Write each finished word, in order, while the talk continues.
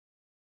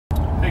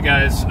Hey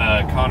guys,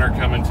 Connor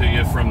coming to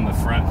you from the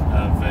front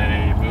of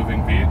a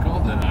moving vehicle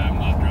that I'm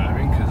not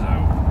driving because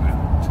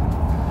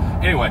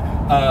anyway,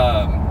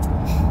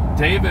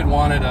 David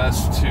wanted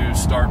us to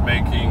start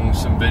making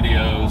some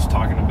videos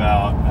talking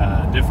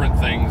about different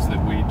things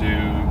that we do.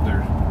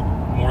 There's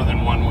more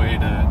than one way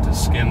to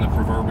skin the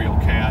proverbial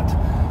cat.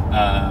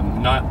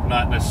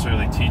 Not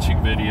necessarily teaching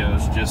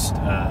videos, just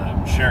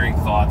sharing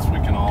thoughts. We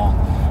can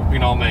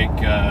all make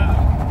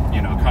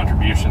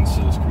contributions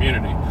to this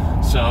community.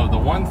 So the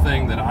one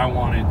thing that I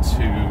wanted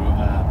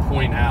to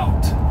point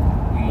out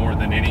more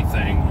than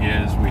anything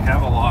is we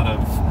have a lot of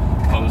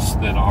posts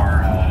that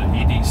are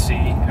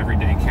EDC,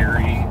 everyday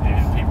carry,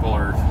 and people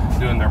are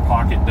doing their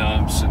pocket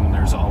dumps, and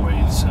there's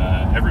always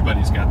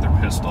everybody's got their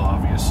pistol,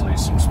 obviously,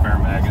 some spare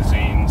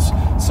magazines,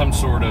 some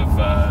sort of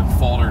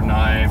folder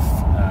knife,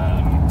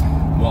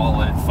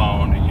 wallet,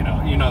 phone,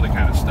 you know the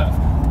kind of stuff.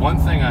 One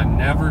thing I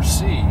never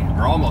see,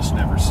 or almost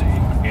never see,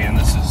 and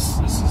this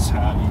is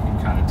how you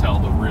can kind of tell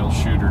the real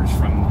shooters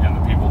and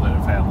the people that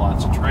have had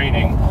lots of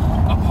training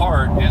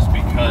apart, is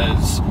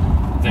because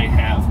they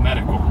have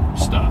medical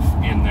stuff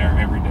in their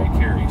everyday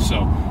carry.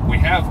 So we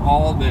have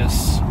all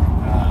this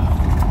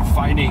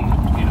fighting,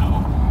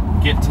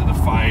 get to the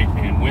fight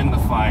and win the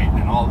fight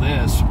and all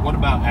this. What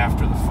about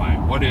after the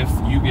fight? What if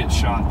you get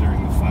shot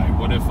during the fight?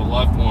 What if a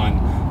loved one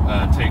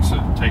takes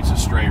a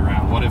stray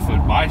round? What if a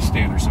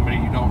bystander, somebody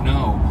you don't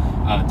know,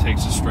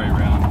 takes a stray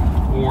round?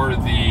 Or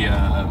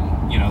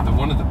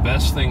one of the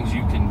best things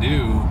you can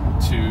do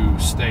to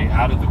stay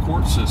out of the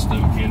court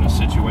system in a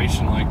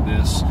situation like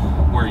this,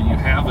 where you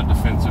have a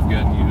defensive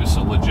gun use,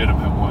 a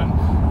legitimate one,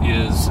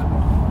 is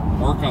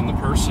work on the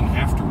person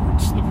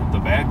afterwards, the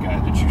bad guy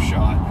that you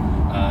shot,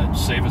 to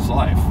save his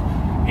life.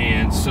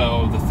 And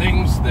so the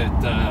things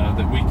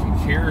that we can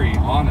carry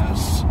on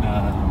us,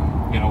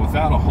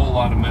 without a whole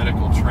lot of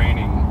medical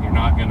training,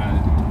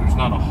 there's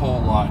not a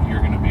whole lot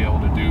you're gonna be able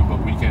to do,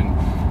 but we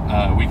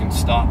can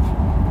stop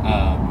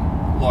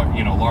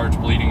large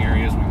bleeding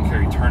areas. We can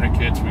carry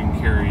tourniquets, we can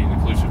carry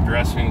occlusive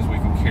dressings, we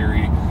can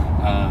carry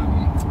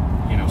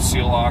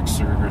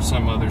Seal-Ox or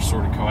some other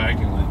sort of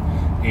coagulant.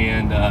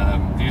 And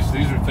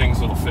these are things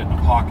that'll fit in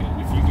a pocket.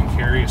 If you can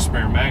carry a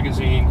spare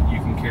magazine, you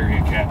can carry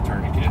a cap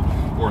tourniquet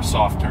or a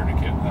soft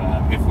tourniquet.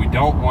 If we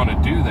don't want to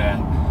do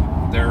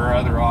that, there are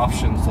other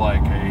options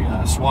like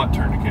a SWAT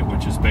tourniquet,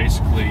 which is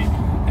basically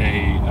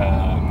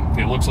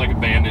it looks like a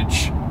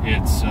bandage.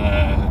 It's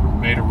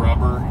made of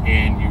rubber,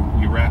 and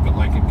you wrap it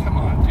like come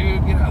on,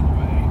 dude, get out of the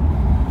way.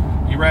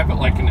 You wrap it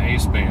like an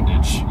ACE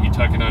bandage. You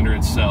tuck it under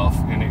itself,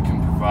 and it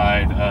can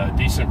provide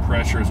decent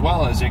pressure, as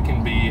well as it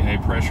can be a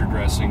pressure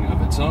dressing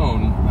of its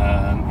own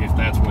if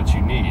that's what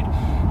you need.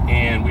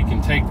 And we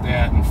can take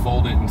that and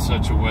fold it in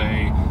such a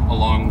way,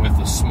 along with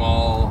a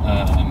small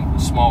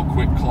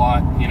quick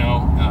clot.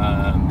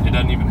 It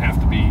doesn't even have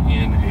to be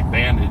in a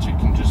bandage. It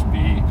can just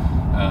be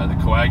the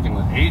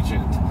coagulant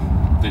agent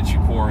that you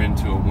pour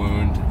into a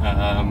wound,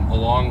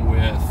 along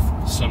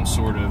with some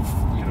sort of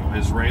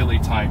Israeli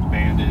type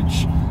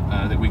bandage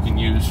that we can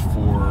use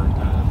for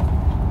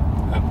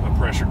a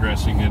pressure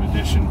dressing in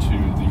addition to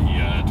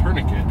the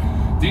tourniquet.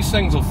 These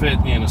things will fit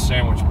in a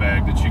sandwich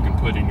bag that you can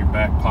put in your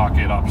back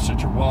pocket opposite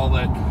your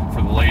wallet.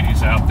 For the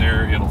ladies out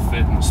there, it'll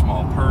fit in a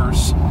small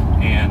purse.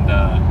 And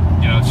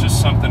it's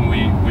just something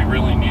we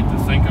really need to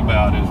think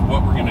about, is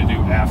what we're going to do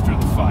after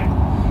the fight.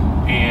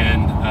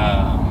 And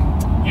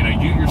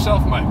you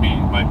yourself might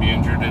be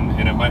injured,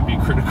 and it might be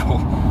critical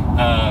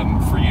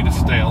for you to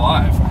stay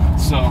alive.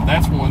 So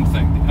that's one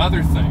thing. The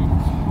other thing,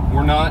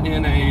 we're not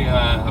in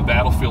a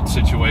battlefield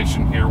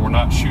situation here. We're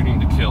not shooting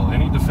to kill.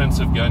 Any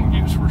defensive gun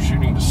use, we're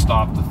shooting to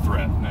stop the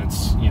threat. And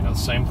it's the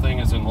same thing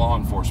as in law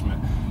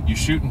enforcement. You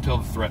shoot until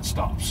the threat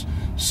stops.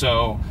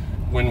 So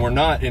when we're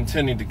not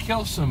intending to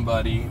kill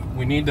somebody,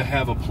 we need to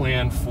have a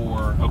plan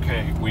for,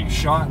 okay, we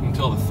shot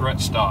until the threat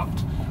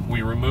stopped.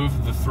 We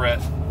removed the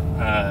threat,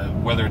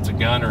 whether it's a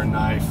gun or a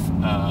knife.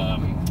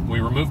 We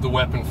remove the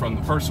weapon from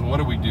the person. What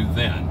do we do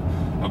then?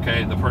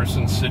 Okay, the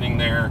person's sitting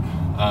there,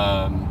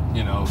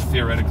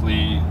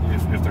 theoretically,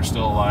 if they're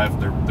still alive,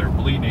 they're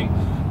bleeding.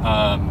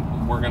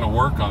 We're going to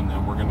work on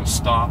them. We're going to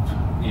stop,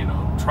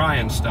 try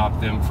and stop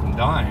them from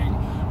dying.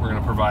 We're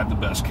going to provide the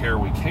best care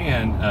we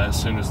can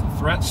as soon as the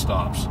threat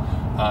stops.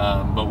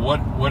 But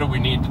what do we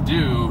need to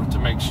do to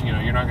make sure,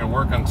 you're not going to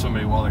work on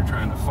somebody while they're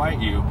trying to fight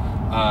you?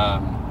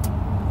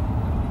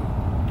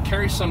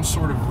 Carry some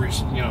sort of,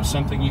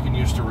 something you can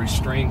use to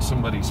restrain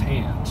somebody's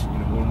hands.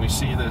 When we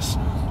see this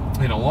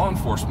in a law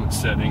enforcement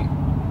setting,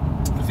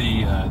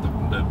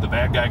 the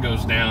bad guy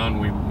goes down,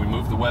 we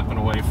move the weapon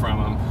away from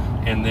him,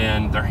 and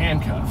then they're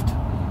handcuffed,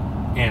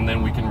 and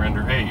then we can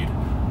render aid.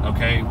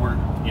 Okay, we're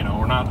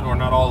not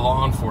all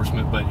law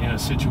enforcement, but in a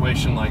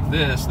situation like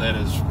this, that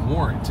is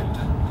warranted.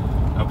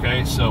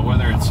 Okay, so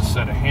whether it's a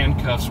set of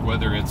handcuffs,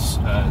 whether it's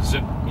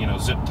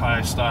zip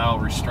tie style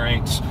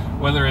restraints,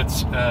 whether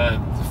it's the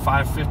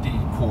 550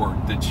 cord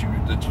that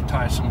you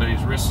tie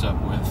somebody's wrists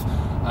up with,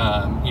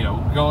 you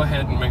know, go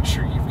ahead and make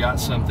sure you've got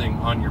something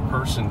on your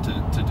person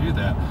to do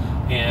that.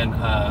 And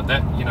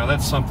that, you know,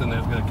 that's something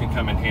that can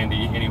come in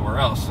handy anywhere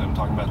else. I'm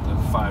talking about the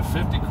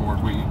 550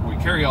 cord. We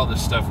carry all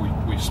this stuff.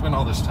 We spend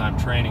all this time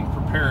training,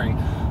 preparing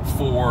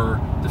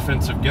for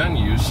defensive gun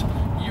use.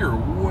 You're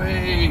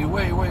way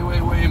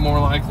more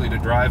likely to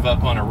drive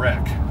up on a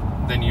wreck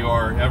than you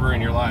are ever in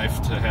your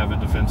life to have a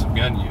defensive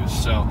gun use.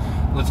 So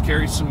let's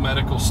carry some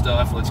medical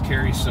stuff. Let's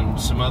carry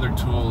some other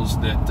tools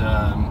that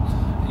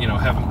you know,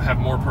 have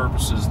more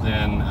purposes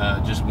than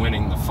just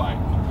winning the fight.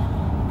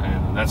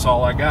 And that's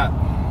all I got.